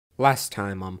Last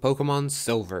time on Pokemon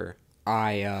Silver,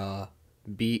 I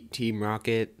beat Team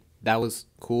Rocket. That was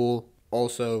cool.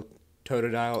 Also,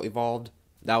 Totodile evolved.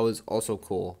 That was also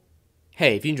cool.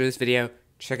 Hey, if you enjoyed this video,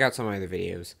 check out some of my other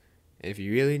videos. And if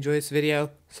you really enjoy this video,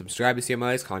 subscribe to see when my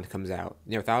latest content comes out.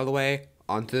 Now, with that out of the way,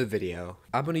 onto the video.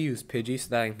 I'm going to use Pidgey so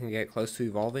that I can get close to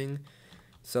evolving.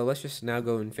 So let's just now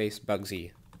go and face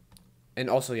Bugsy. And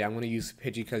also, yeah, I'm going to use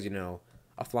Pidgey because,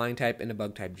 a flying type and a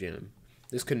bug type gym.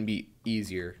 This couldn't be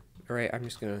easier. Alright, I'm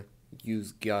just going to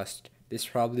use Gust. This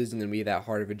probably isn't going to be that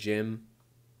hard of a gym.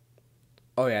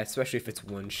 Oh yeah, especially if it's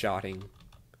one-shotting.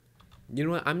 You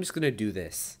know what, I'm just going to do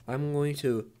this. I'm going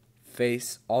to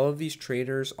face all of these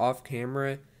trainers off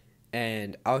camera,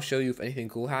 and I'll show you if anything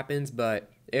cool happens,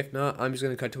 but if not, I'm just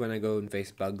going to cut to when I go and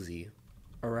face Bugsy.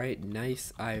 Alright,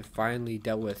 nice. I finally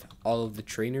dealt with all of the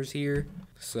trainers here,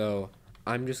 so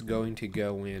I'm just going to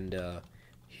go and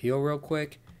heal real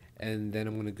quick, and then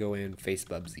I'm going to go in and face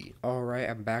Bugsy. Alright,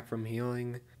 I'm back from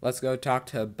healing. Let's go talk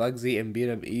to Bugsy and beat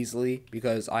him easily,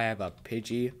 because I have a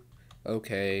Pidgey.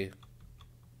 Okay.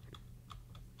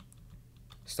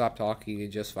 Stop talking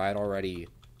and just fight already.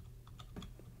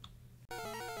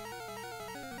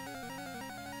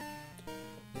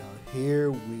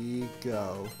 Here we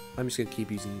go. I'm just going to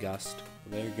keep using Gust.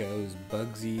 There goes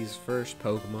Bugsy's first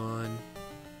Pokemon.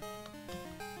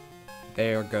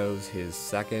 There goes his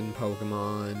second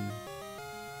Pokemon.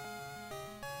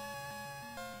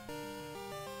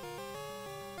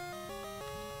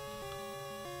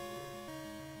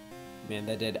 Man,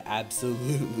 that did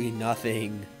absolutely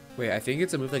nothing. Wait, I think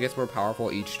it's a move that gets more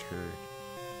powerful each turn.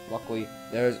 Luckily,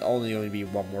 there's only going to be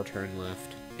one more turn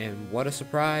left. And what a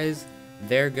surprise!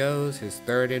 There goes his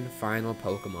third and final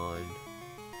Pokemon.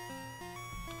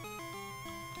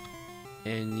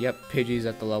 And yep, Pidgey's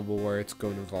at the level where it's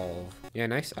going to evolve. Yeah,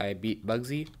 nice. I beat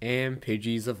Bugsy, and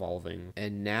Pidgey's evolving.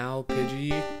 And now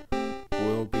Pidgey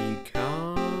will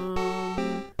become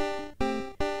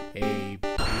a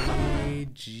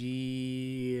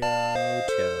Pidgeotto.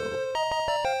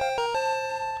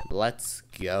 Let's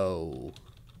go.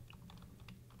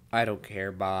 I don't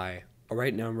care, bye.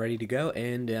 Alright, now I'm ready to go,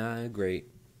 and great.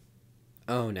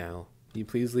 Oh no. Can you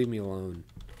please leave me alone?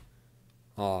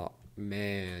 Aw,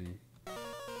 man.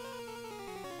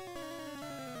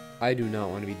 I do not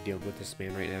want to be dealing with this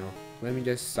man right now. Let me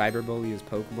just cyberbully his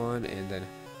Pokemon, and then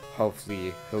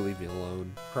hopefully he'll leave me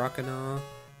alone. Croconaw,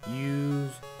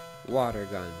 use Water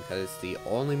Gun, because it's the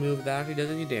only move that actually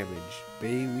does any damage.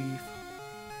 Bayleaf.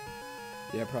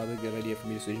 Yeah, probably a good idea for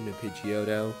me to switch into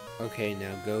Pidgeotto. Okay,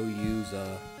 now go use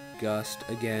Gust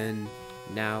again.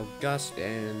 Now Gust,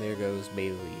 and there goes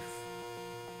Bayleaf.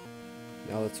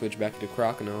 Now let's switch back to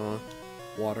Croconaw.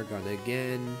 Water Gun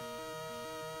again.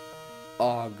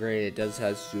 Oh great, it does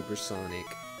have Supersonic.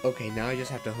 Okay, now I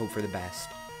just have to hope for the best.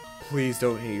 Please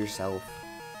don't hit yourself.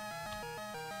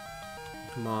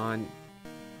 Come on.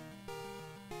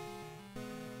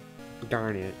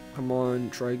 Darn it. Come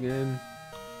on, try again.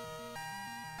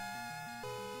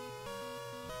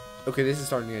 Okay, this is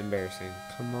starting to get embarrassing.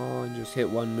 Come on, just hit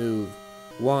one move.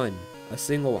 One. A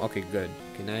single one. Okay, good.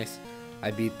 Okay, nice. I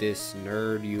beat this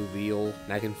nerd Uveal,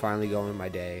 and I can finally go on my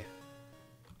day.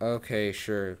 Okay,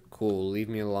 sure. Cool. Leave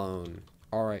me alone.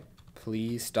 Alright.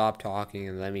 Please stop talking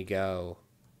and let me go.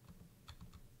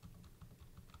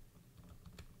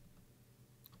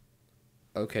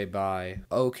 Okay, bye.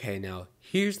 Okay, now,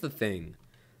 here's the thing.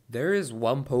 There is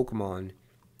one Pokemon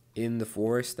in the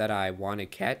forest that I want to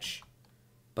catch.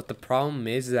 But the problem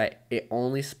is that it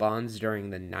only spawns during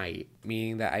the night,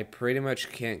 meaning that I pretty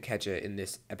much can't catch it in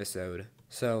this episode.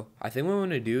 So I think what I'm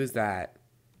going to do is that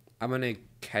I'm going to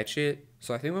catch it.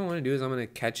 So I think what I'm going to do is I'm going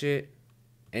to catch it,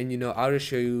 and I'll just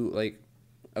show you like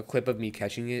a clip of me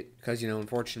catching it, because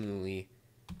unfortunately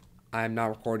I'm not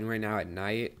recording right now at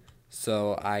night,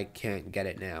 so I can't get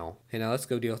it now. Okay, now let's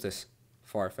go deal with this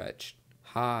Farfetch'd.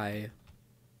 Hi.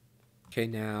 Okay,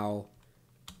 now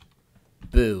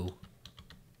boo.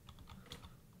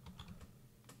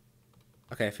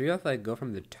 Okay, I figure out if I go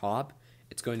from the top,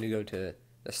 it's going to go to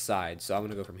the side, so I'm going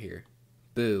to go from here.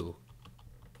 Boo.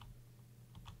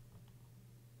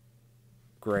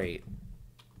 Great.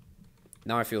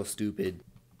 Now I feel stupid.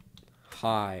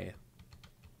 Hi.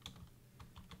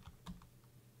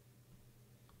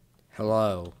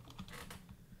 Hello.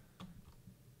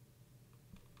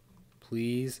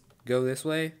 Please go this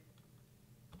way?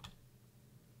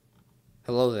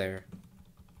 Hello there.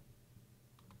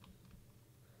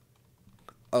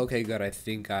 Okay, good. I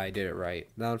think I did it right.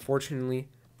 Now, unfortunately,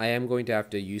 I am going to have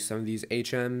to use some of these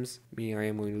HMs. Meaning I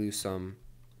am going to lose some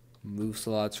move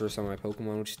slots for some of my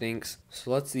Pokemon, which stinks. So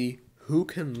let's see who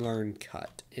can learn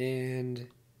Cut. And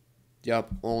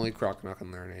Yup, only Croconaw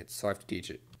can learn it, so I have to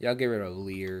teach it. Yeah, I'll get rid of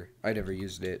Leer. I never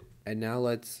used it. And now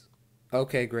let's...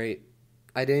 Okay, great.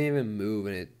 I didn't even move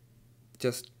and it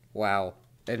just... Wow.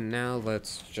 And now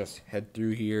let's just head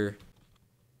through here.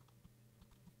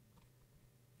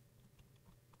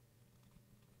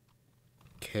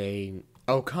 Okay.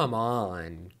 Oh, come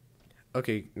on.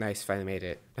 Okay, nice. Finally made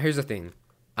it. Here's the thing.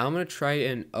 I'm going to try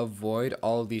and avoid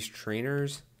all of these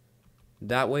trainers.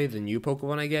 That way the new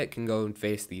Pokemon I get can go and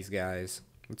face these guys.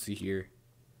 Let's see here.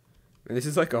 And this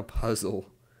is like a puzzle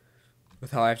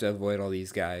with how I have to avoid all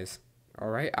these guys.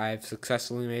 Alright, I've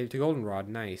successfully made it to Goldenrod.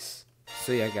 Nice.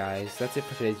 So yeah, guys, that's it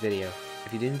for today's video.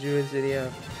 If you did enjoy this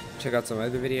video, check out some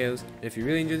other videos. And if you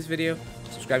really enjoyed this video,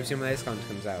 subscribe to see when my latest content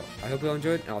comes out. I hope you all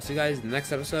enjoyed, and I'll see you guys in the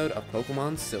next episode of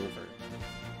Pokemon Silver.